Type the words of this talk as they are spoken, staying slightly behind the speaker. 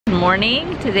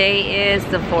morning. Today is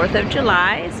the 4th of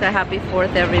July, so happy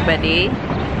 4th everybody.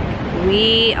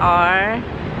 We are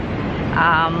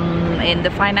in the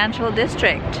financial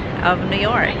district of New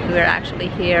York. We're actually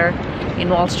here in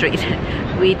Wall Street.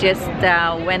 We just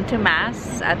went to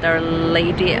Mass at Our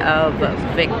Lady of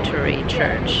Victory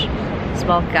Church,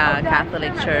 small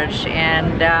Catholic church,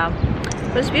 and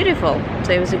it was beautiful.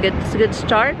 So it was a good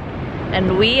start,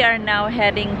 and we are now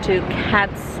heading to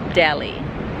Katz Deli.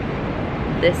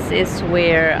 This is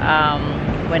where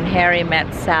when Harry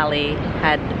met Sally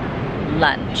had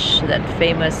lunch, that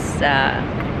famous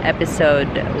episode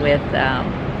with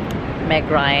Meg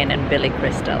Ryan and Billy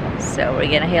Crystal. So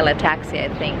we're gonna hail a taxi, I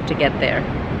think, to get there,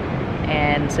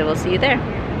 and so we'll see you there.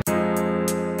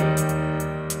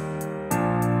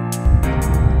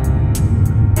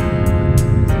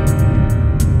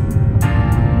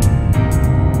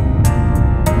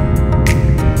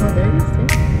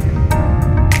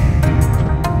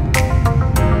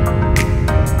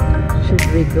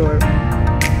 Go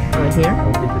right here.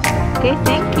 Okay,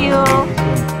 thank you.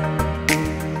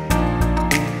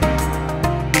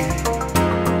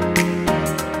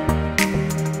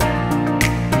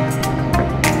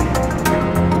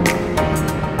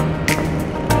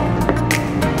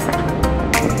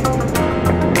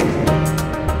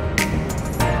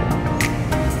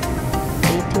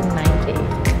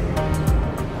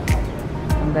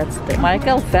 And that's the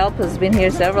Michael Phelps has been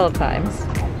here several times.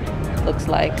 Looks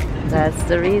like that's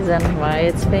the reason why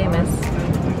it's famous.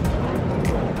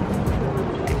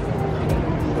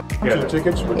 Yeah, the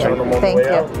tickets, return them on the way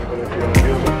out, even if you don't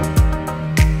use them.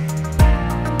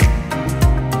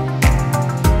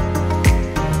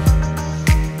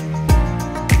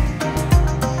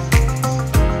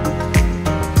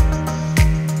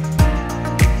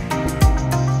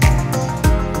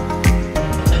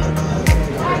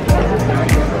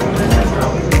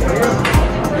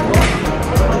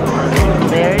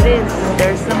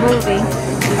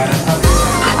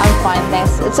 I'm fine,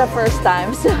 thanks. It's our first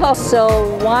time. So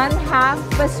 1/2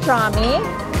 pastrami,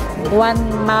 1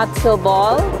 matzo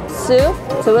ball soup.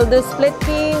 So we'll do split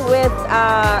pea with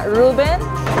Reuben.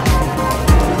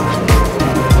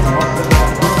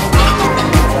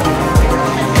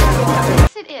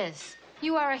 Yes, it is.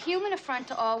 You are a human affront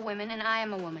to all women, and I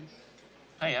am a woman.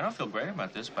 Hey, I don't feel great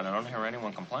about this, but I don't hear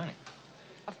anyone complaining.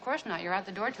 Of course not. You're out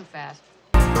the door too fast.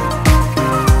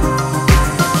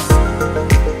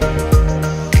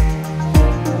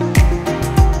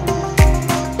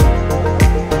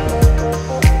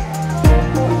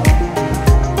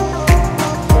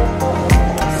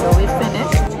 So we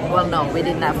finished. Well, no, we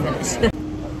did not finish.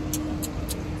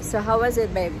 So how was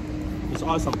it, babe? It's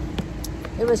awesome.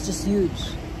 It was just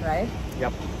huge, right?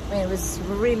 Yep. I mean, it was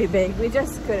really big. We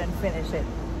just couldn't finish it.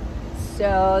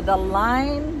 So the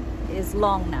line is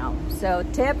long now. So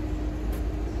tip,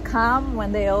 come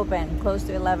when they open, close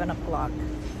to 11 o'clock.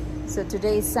 So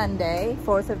today's Sunday,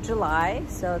 4th of July,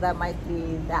 so that might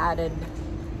be the added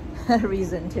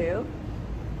reason too.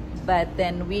 But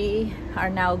then we are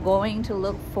now going to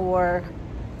look for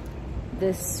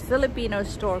this Filipino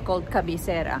store called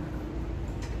Kabisera.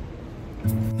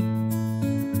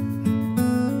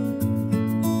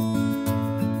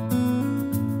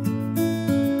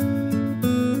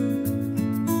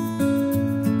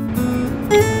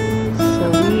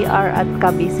 Are at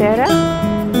Kabisera.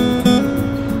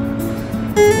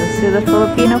 You'll see the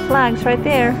Filipino flags right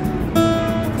there.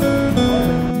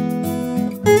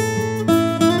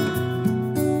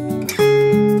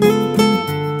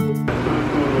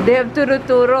 They have Turo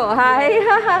Turo. Hi!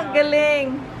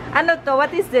 Galing! Ano to?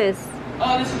 What is this?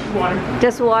 Oh, this is water.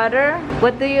 Just water?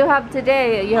 What do you have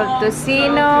today? You have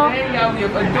tocino. So today we have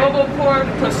adobo pork,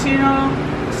 tocino,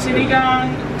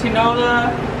 sinigang,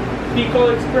 tinola,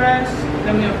 pico express.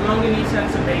 Then we have longanisa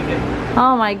and some bacon.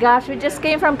 Oh my gosh, we just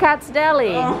came from Katz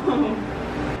Deli. Clothing,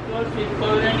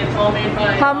 it's all made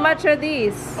by... How much are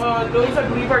these? Those I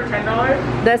believe are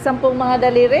 $10. The 10 mga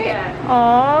daliri? Yeah.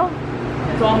 Oh.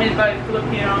 It's all made by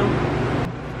Filipino.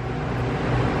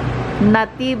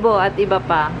 Natibo at iba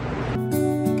pa.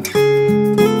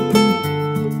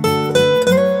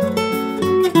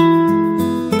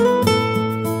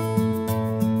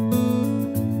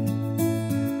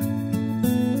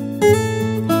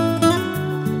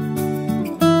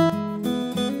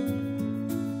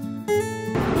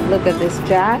 Look at this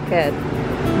jacket.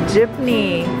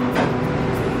 Jeepney.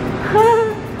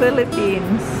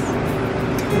 Philippines.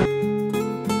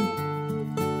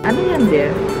 Ano yan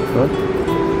there? What?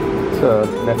 It's a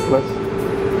necklace.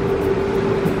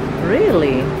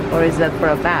 Really? Or is that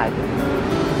for a bag?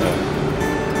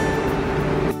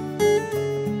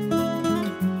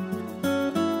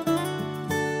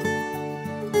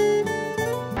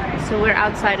 So we're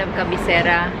outside of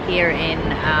Kabisera here in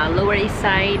Lower East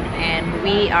Side, and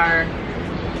we are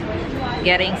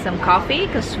getting some coffee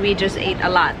because we just ate a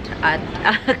lot at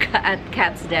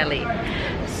Katz Deli.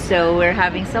 So we're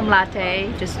having some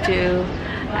latte just to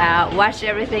wash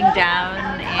everything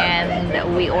down,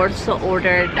 and we also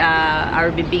ordered our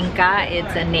bibingka.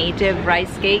 It's a native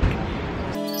rice cake.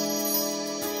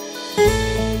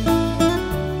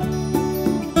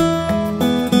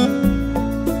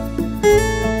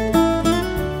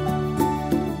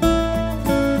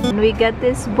 We got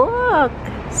this book,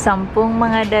 Sampung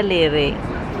Mga Daliri.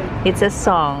 It's a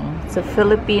song. It's a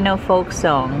Filipino folk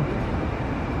song.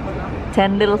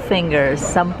 10 little fingers.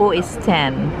 Sampu is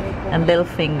 10, and little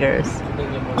fingers.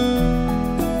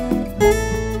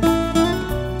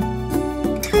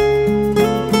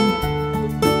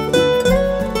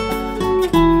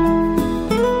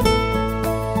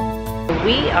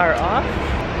 We are off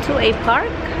to a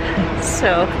park,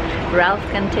 so Ralph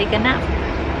can take a nap.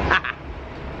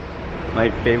 My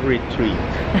favorite treat.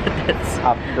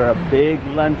 After a big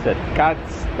lunch at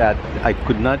Katz that I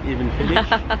could not even finish.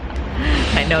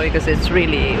 I know, because it was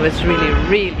really huge.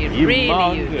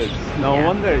 No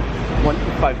wonder it's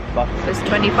 $25. It's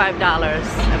 $25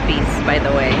 a piece, by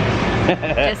the way.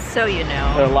 Just so you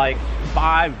know. They're like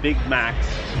 5 Big Macs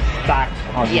stacked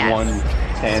on one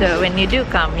stand. So when you do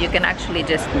come, you can actually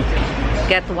just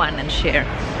get one and share.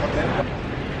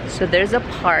 So there's a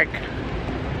park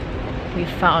we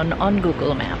found on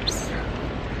Google Maps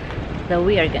that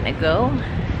we are gonna go,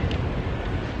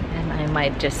 and I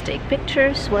might just take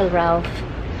pictures while Ralph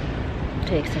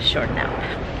takes a short nap.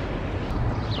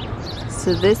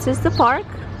 So this is the park.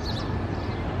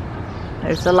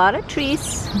 There's a lot of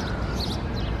trees.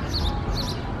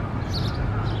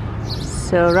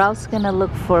 So Ralph's gonna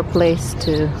look for a place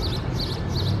to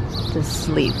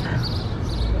sleep.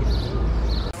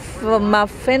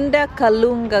 M'Finda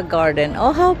Kalunga Garden.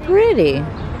 Oh, how pretty.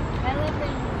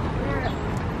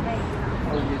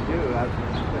 Oh, you do?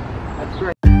 That's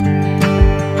great.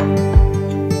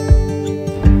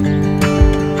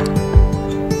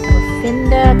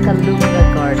 M'Finda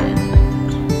Kalunga Garden.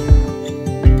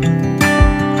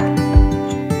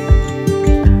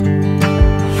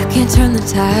 You can't turn the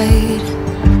tide.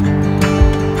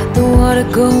 Let the water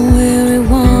go where it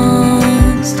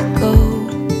wants to go.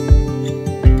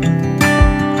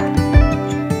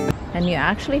 And you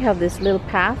actually have this little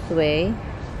pathway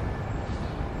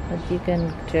that you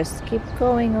can just keep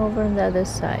going over on the other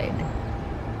side.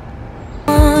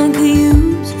 One could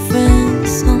use a friend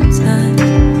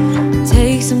sometimes.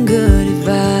 Take some good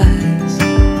advice.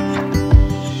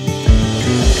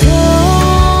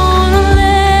 Don't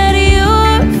let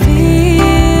your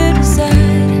fear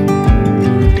decide.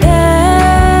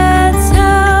 That's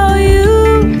how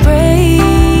you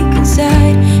break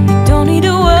inside. You don't need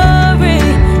to worry.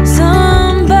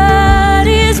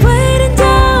 Somebody's waiting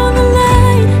down the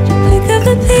line. You pick up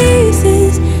the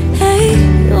pieces. Hey,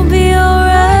 you'll be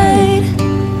alright.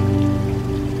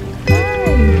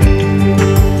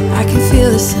 I can feel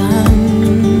the sun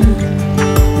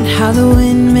and how the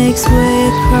wind makes way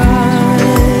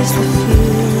across the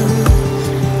field.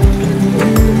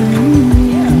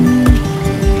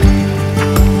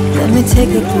 Let me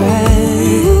take a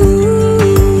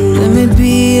breath. Let me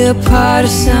be a part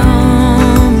of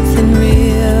something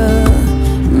real.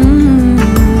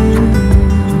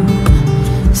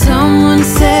 Someone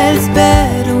said it's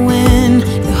better when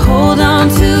you hold on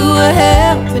to a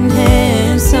helping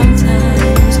hand.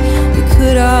 Sometimes we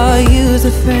could all use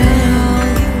a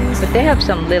friend. But they have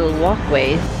some little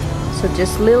walkways, so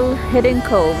just little hidden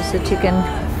coves that you can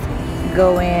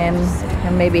go in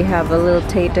and maybe have a little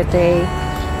tete-a-tete.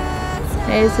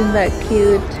 Isn't that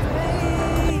cute?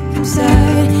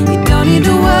 Inside, you don't need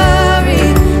to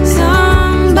worry.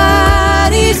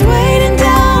 Somebody's waiting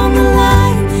down the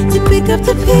line to pick up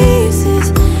the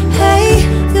pieces. Hey,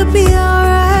 you'll be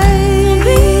alright. You'll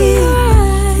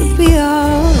be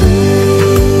alright.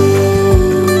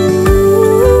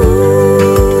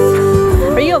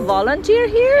 Are you a volunteer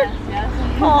here? Yes.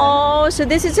 Oh, so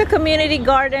this is a community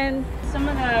garden. Some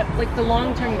of the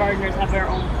long-term gardeners have their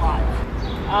own plot.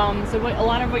 So a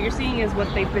lot of what you're seeing is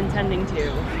what they've been tending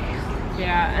to.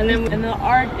 Yeah, and the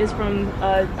art is from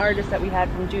an artist that we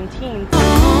had from Juneteenth.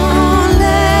 Don't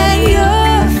let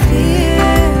your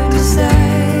fear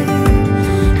decide.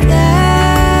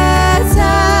 That's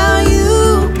how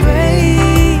you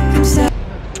break inside.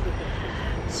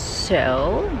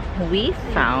 So we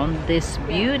found this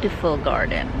beautiful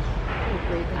garden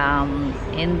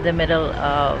in the middle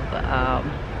of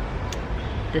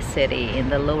the city in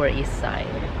the Lower East Side,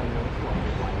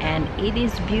 and it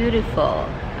is beautiful.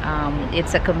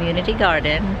 It's a community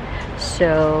garden,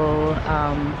 so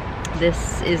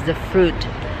this is the fruit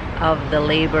of the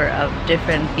labor of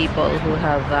different people who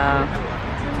have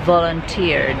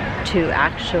volunteered to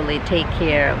actually take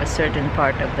care of a certain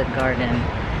part of the garden.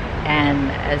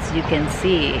 And as you can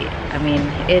see, I mean,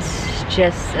 it's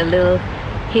just a little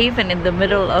haven in the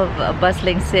middle of a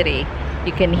bustling city.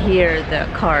 You can hear the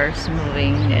cars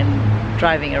moving and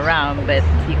driving around, but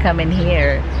you come in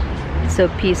here, it's so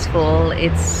peaceful,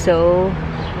 it's so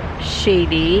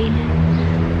shady.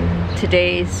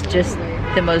 Today is just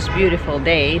the most beautiful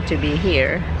day to be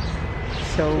here.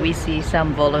 So we see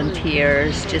some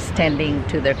volunteers just tending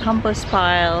to their compost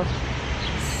pile.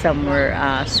 Some were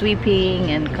sweeping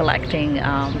and collecting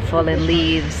fallen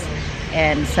leaves,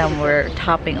 and some were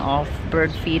topping off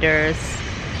bird feeders.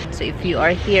 So if you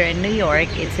are here in New York,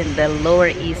 it's in the Lower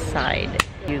East Side.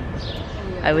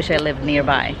 I wish I lived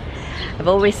nearby. I've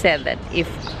always said that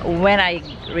when I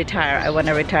retire, I want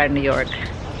to retire in New York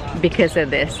because of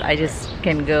this. I just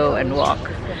can go and walk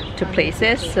to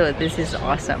places, so this is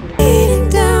awesome.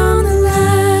 Down the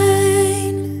line.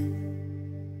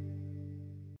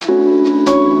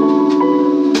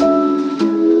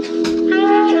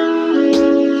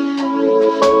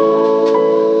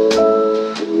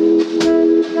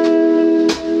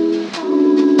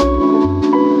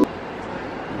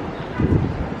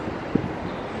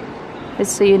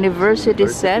 It's a university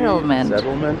settlement.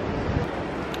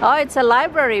 Oh, it's a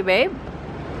library, babe.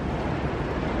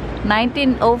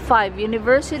 1905,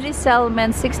 University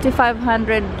Settlement,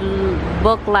 6500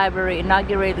 book library,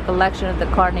 inaugurated collection of the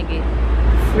Carnegie.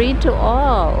 Free to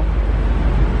all.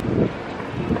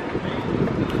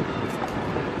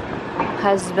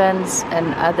 Husbands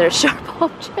and other sharp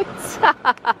objects.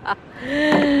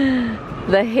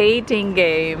 The hating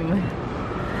game.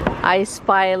 I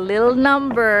spy little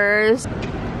numbers.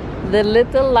 The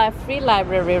little free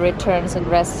library returns and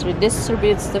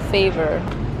redistributes the favor.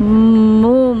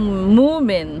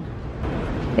 Moomin.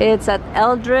 It's at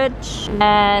Eldridge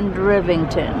and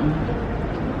Rivington.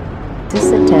 Is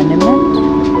this a tenement?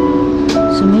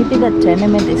 So maybe the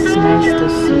tenement is nice to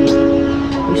see.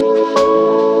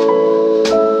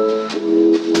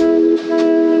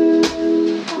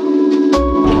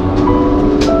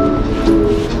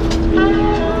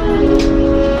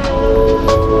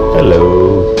 Hello.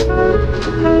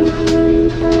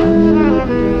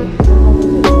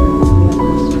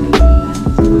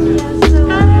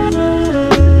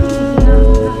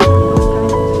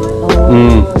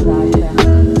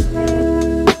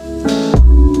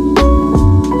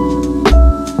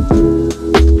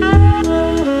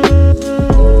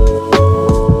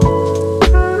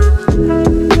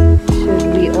 Should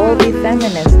we all be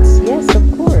feminists? Yes, of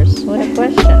course. What a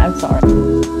question. I'm sorry.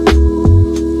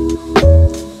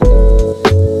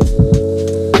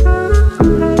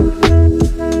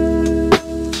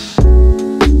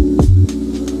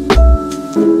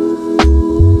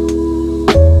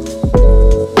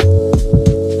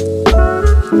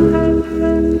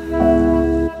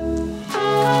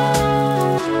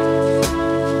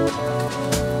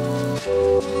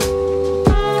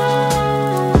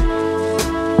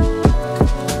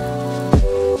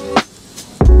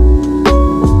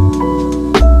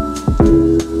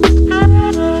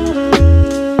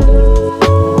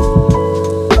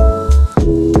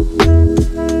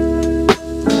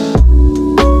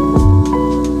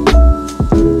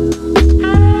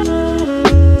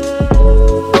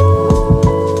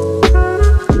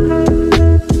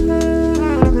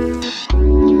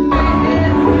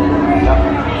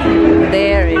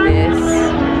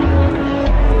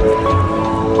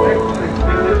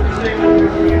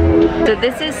 So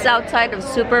this is outside of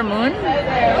Supermoon.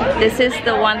 This is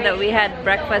the one that we had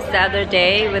breakfast the other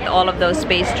day with all of those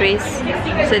pastries.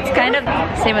 So it's kind of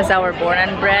same as our born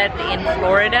and bred in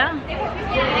Florida.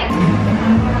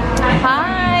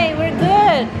 Hi, we're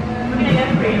good.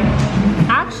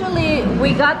 Actually,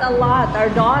 we got a lot. Our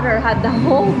daughter had the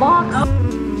whole box.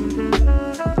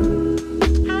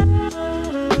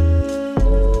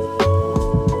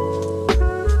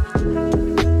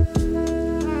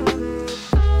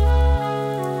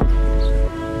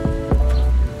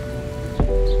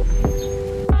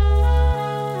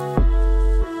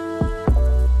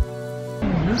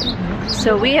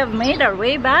 So we have made our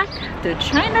way back to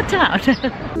Chinatown.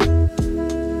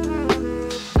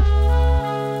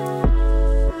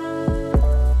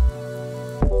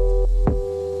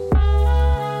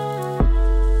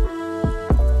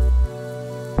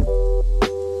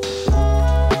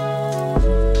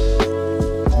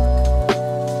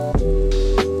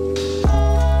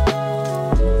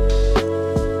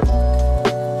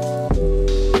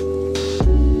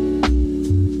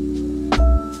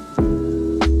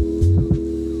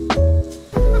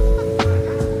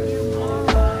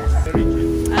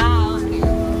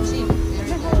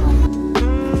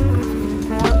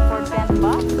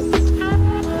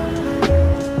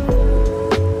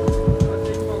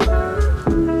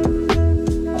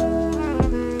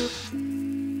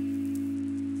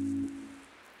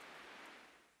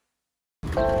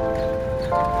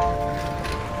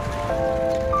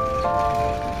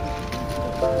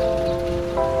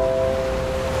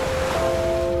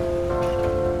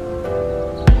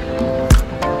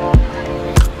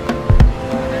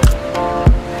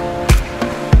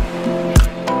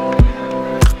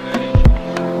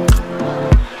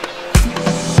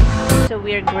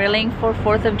 grilling for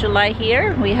 4th of July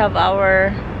here. We have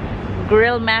our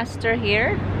grill master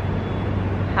here,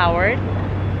 Howard.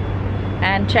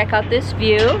 And check out this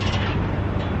view.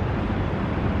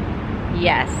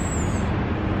 Yes.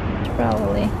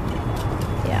 Probably.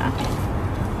 Yeah.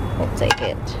 We'll take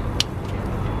it.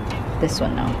 This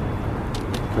one now.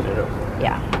 Put it over.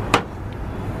 Yeah.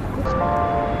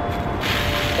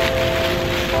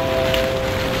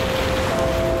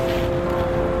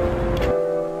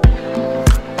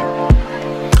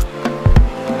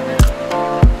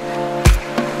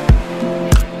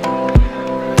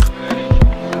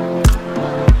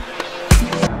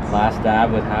 Last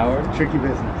dab with Howard. Tricky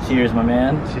business. Cheers, my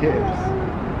man. Cheers.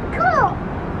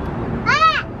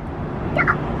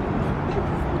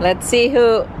 Let's see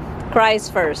who cries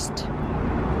first.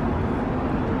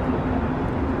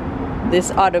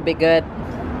 This ought to be good.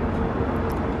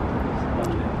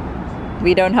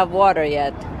 We don't have water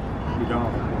yet. You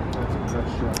don't.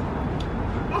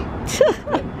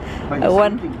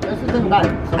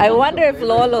 I wonder if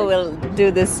Lolo will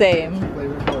do the same.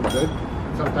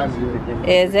 Sometimes you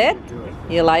Is it?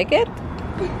 You like it?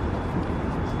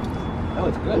 Oh,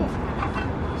 it's good.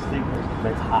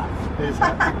 But it's hot. It's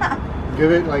hot.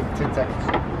 Give it like 10 seconds.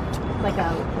 Like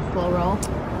a slow roll.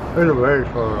 It's a very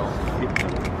slow roll.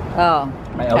 Oh,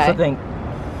 I also okay. think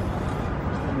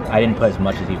I didn't put as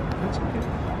much as you.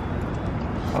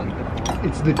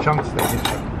 It's the chunks that hit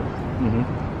you.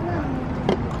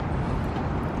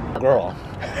 Girl.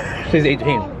 She's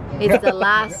 18. It's the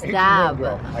last dab. You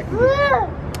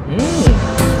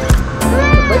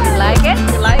like it?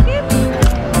 You like it?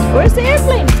 Where's the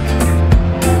airplane?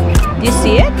 You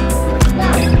see it?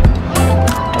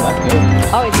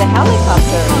 Oh, it's a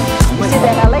helicopter. You see the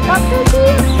helicopter,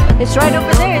 Zeke? It's right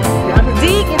over there.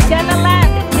 Zeke, it's gonna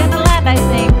land. It's gonna land, I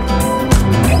think.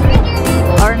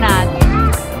 Or not.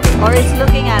 Or it's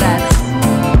looking at us.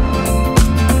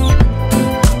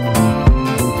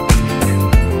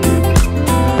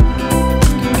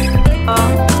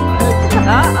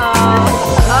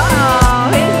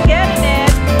 He's getting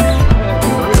it.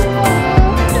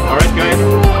 All right, guys.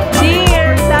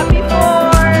 Cheers, happy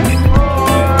 4th.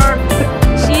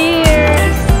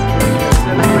 Cheers.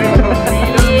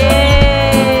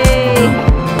 Yay.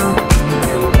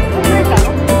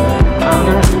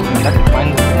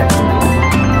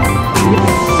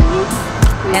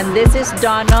 And this is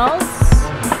Donald's.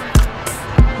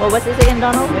 What was this again,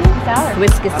 Donald? Whiskey sour.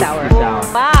 Whiskey sour.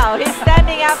 Wow, he's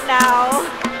standing up now.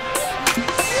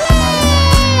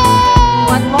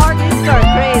 One more, these two are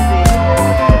crazy.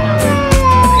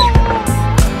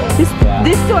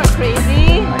 These two are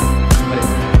crazy.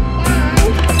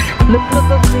 Look at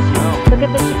the chicken. Look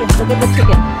at the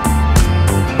chicken.